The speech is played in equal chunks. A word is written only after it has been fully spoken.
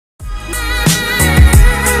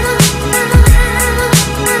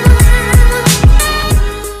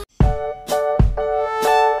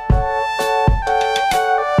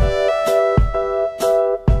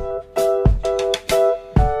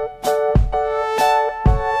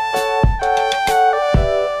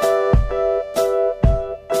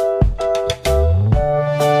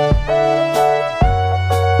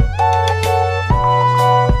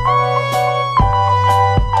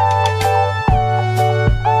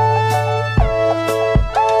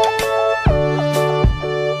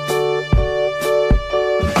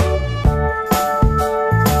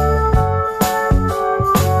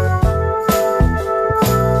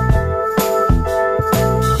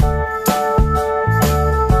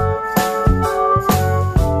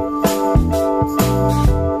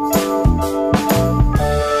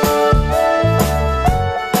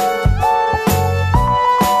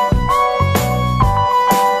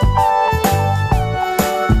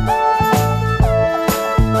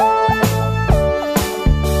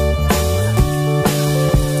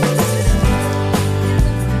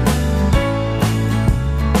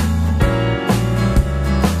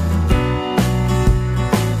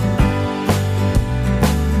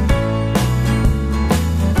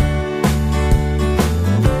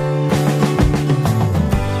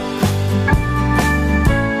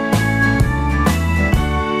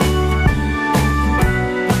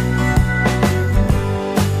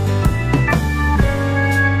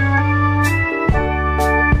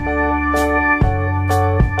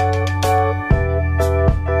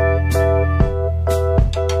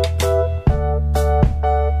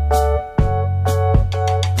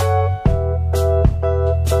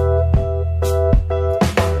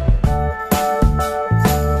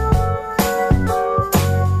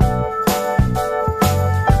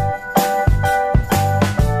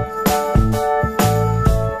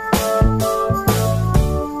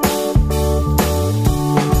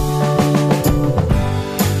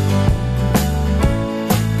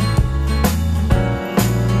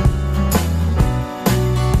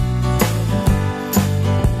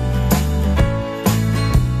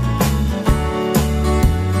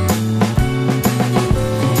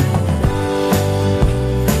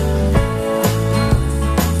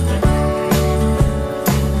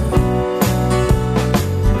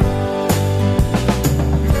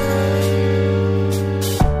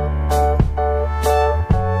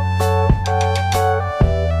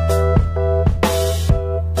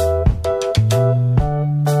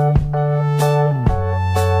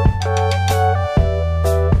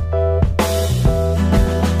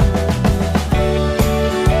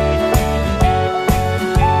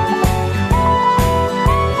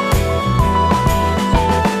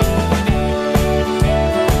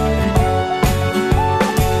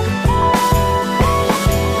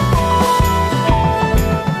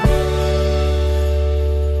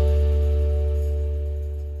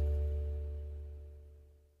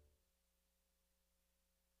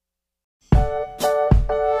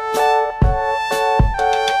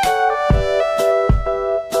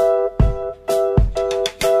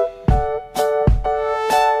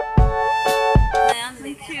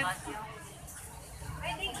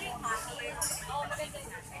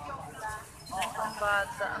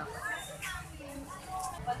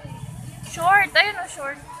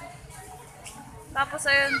short. Tapos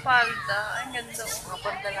ayun, palda. Ay, ang ganda. Mga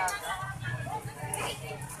pandalaga.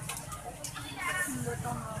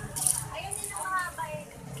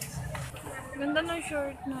 Ganda ng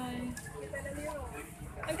short na eh.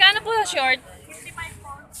 Magkano po sa short? 55.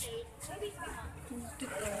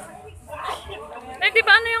 Nay, di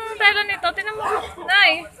ba ano yung tela nito? Tingnan mo.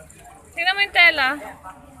 Nay, tingnan mo yung tela.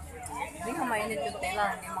 Hindi nga mainit yung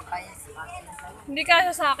tela. Hindi makaya sa akin. Hindi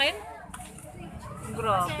kasya sa akin?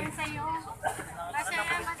 Grabe.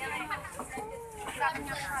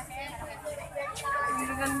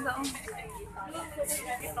 Ang ganda oh.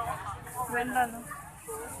 Ganda no?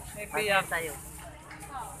 May biyak. Sa'yo.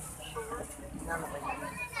 Ano ba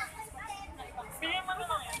yun?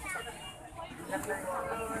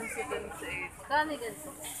 Kani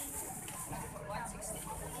ganito?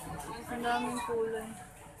 Ang daming kulay.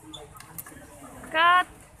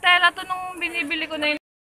 Tela to nung binibili ko na yun.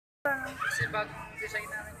 Kasi bagong design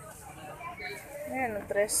namin. Ayan, ang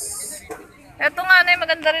dress. Ito nga na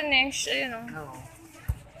maganda rin eh. Ayun o. Oo.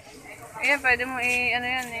 Ayan, pwede mo ano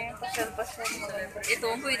yan eh. Pasyal-pasyal. Ito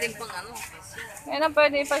ang pwedeng pang ano. Ayan ang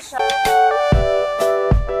pwede ipasyal.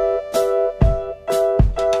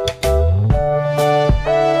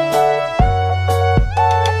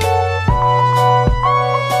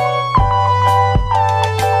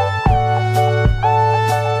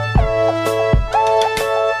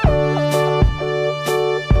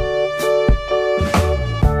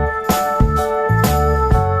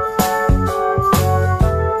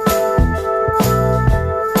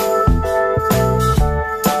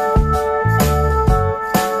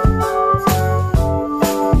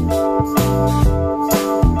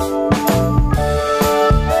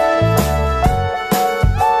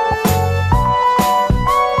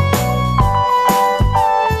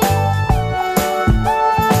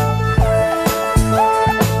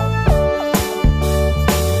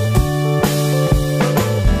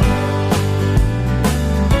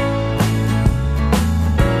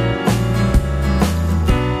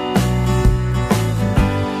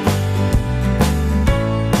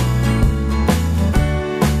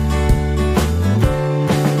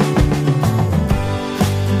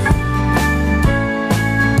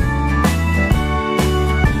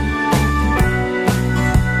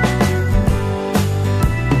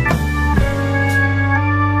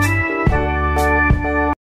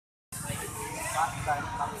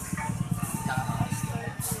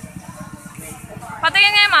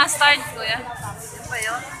 Patingin nga yung mustard, kuya. Ano ba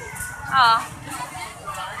yun? Oo.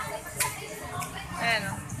 Ayan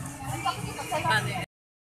o. Ano yun?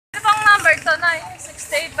 Ano pang number to na?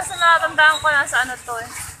 68. Basta natatandaan ko na sa ano to eh.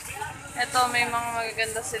 Ito, may mga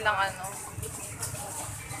magaganda silang ano.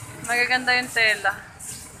 Magaganda yung tela.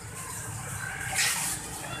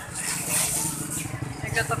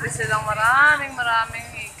 May katabi silang maraming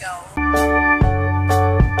higaw.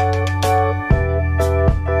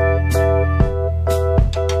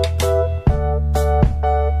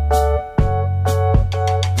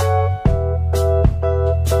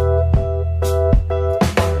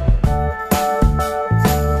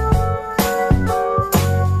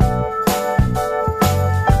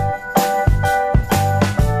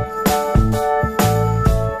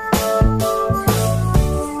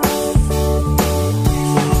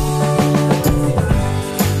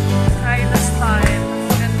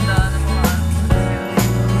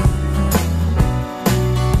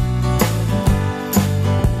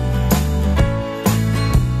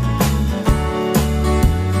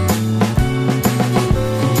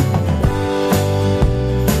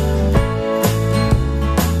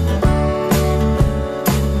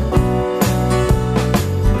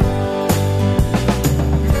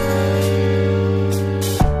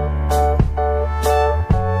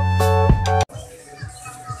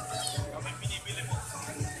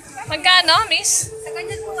 Magkano, miss? Sa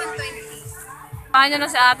ganyan po 120. Paano na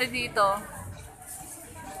si ate dito?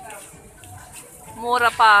 Mura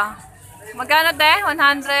pa. Magkano te?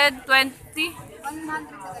 120?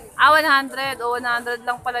 100 Ah, 100. O, 100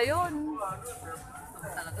 lang pala yun.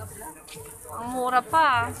 Ang mura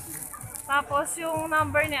pa. Tapos yung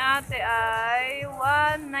number ni ate ay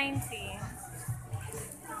 190.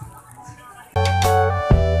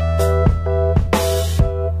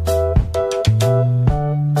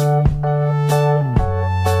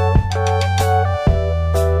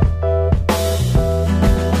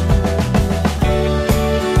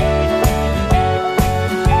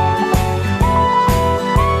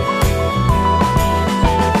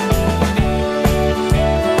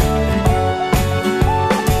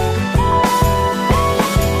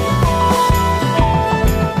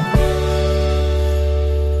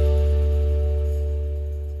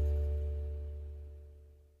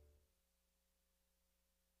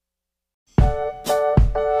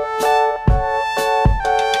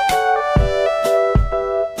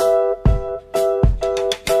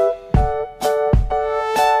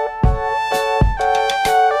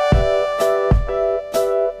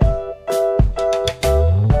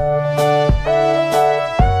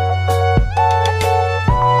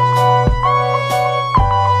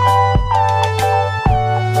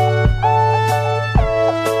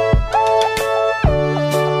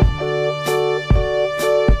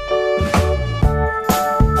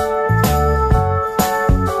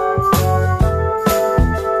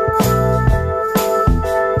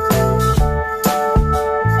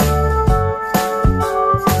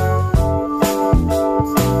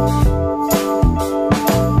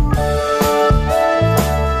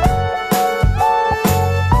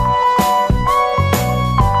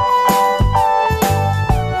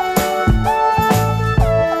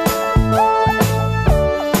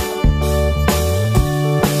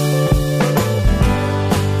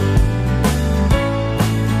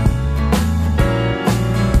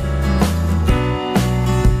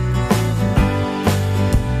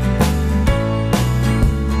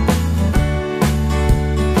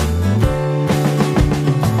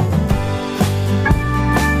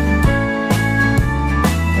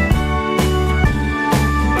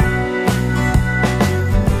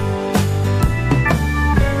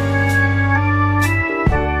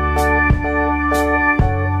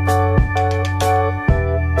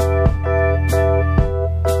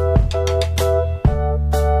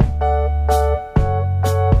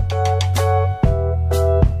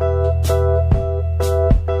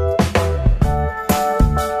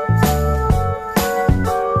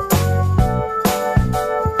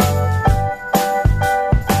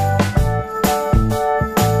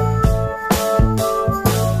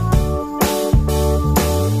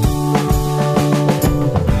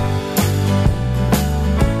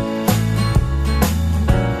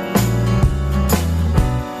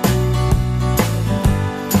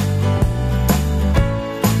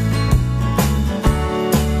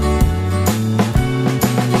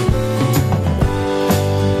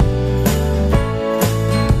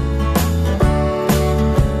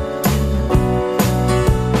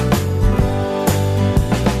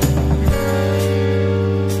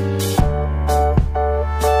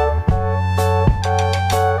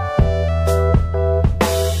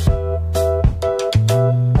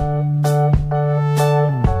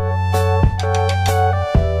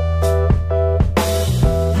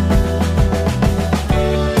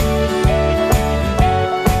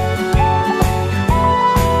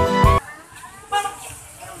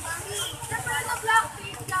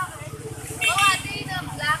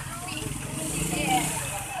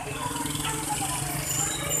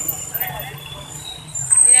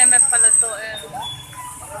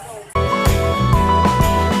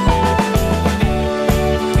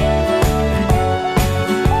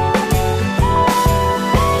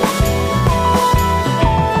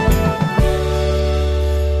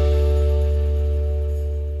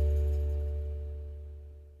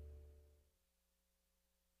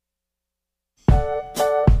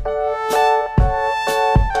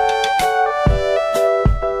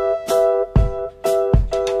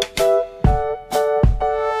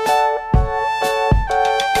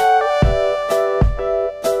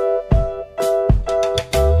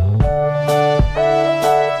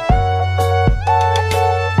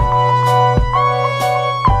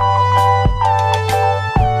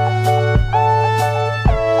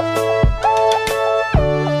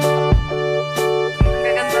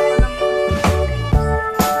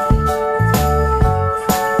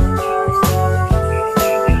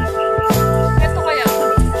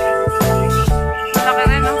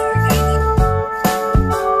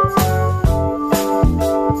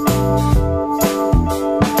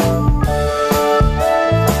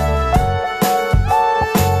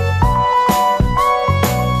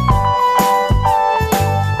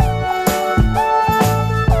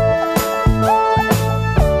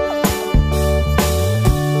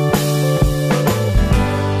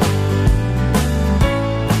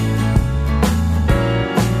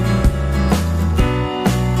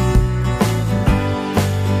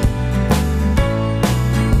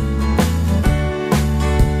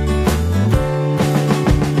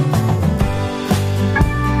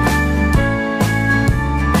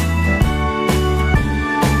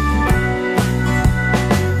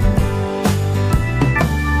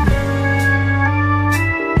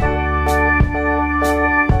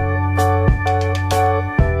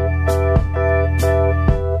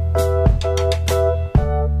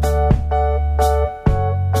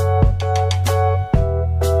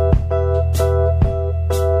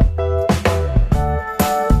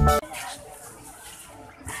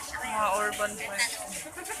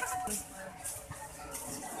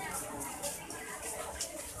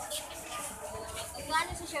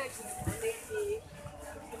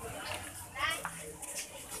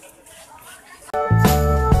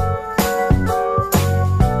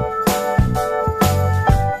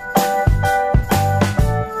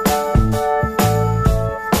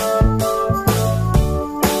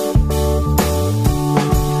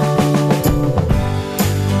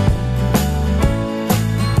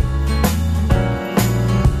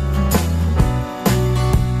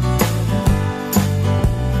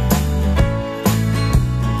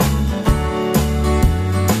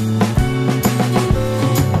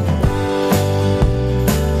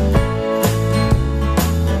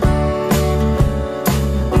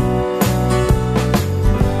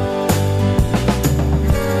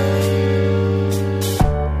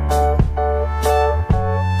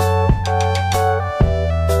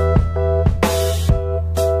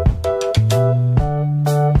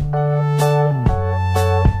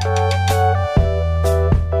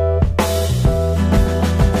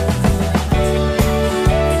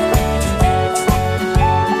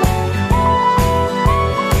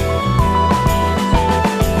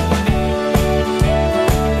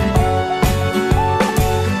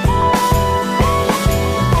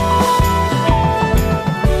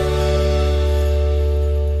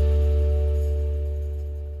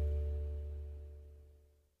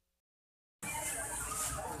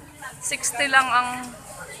 60 lang ang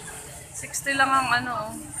 60 lang ang ano,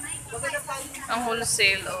 oh. Ang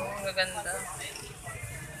wholesale, oh. Ang gaganda.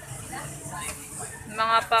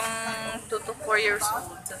 Mga pang 2 to 4 years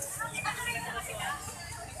old.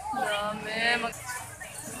 Dami.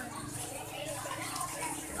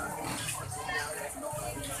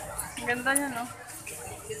 Ang ganda niya, no?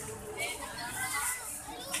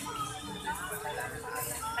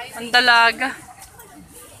 Ang dalaga.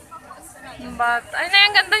 Ang bata. Ay, na,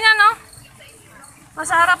 ang ganda niya, no?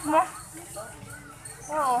 Nasa harap mo.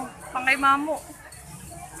 Oo, pang kay mamo.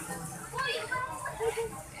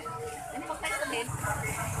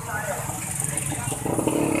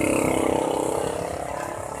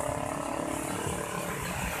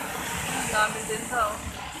 Ang dami din daw.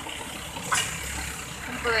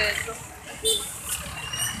 Kompleto.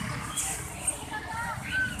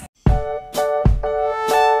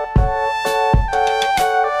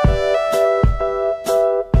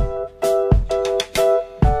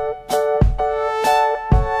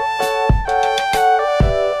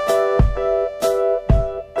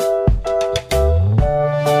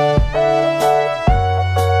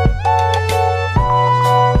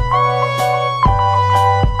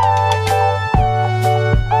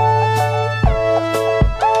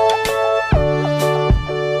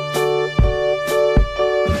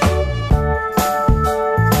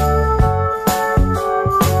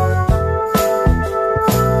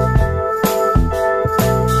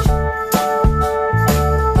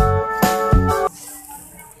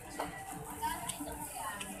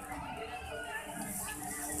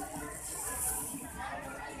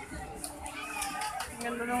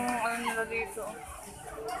 Ang ganda nung ano nila dito.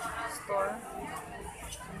 Store.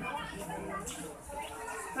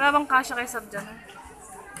 Wala bang kasya kay Sab dyan?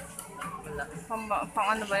 Wala. Pang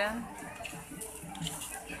ano ba yan?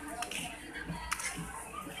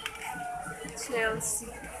 Chelsea.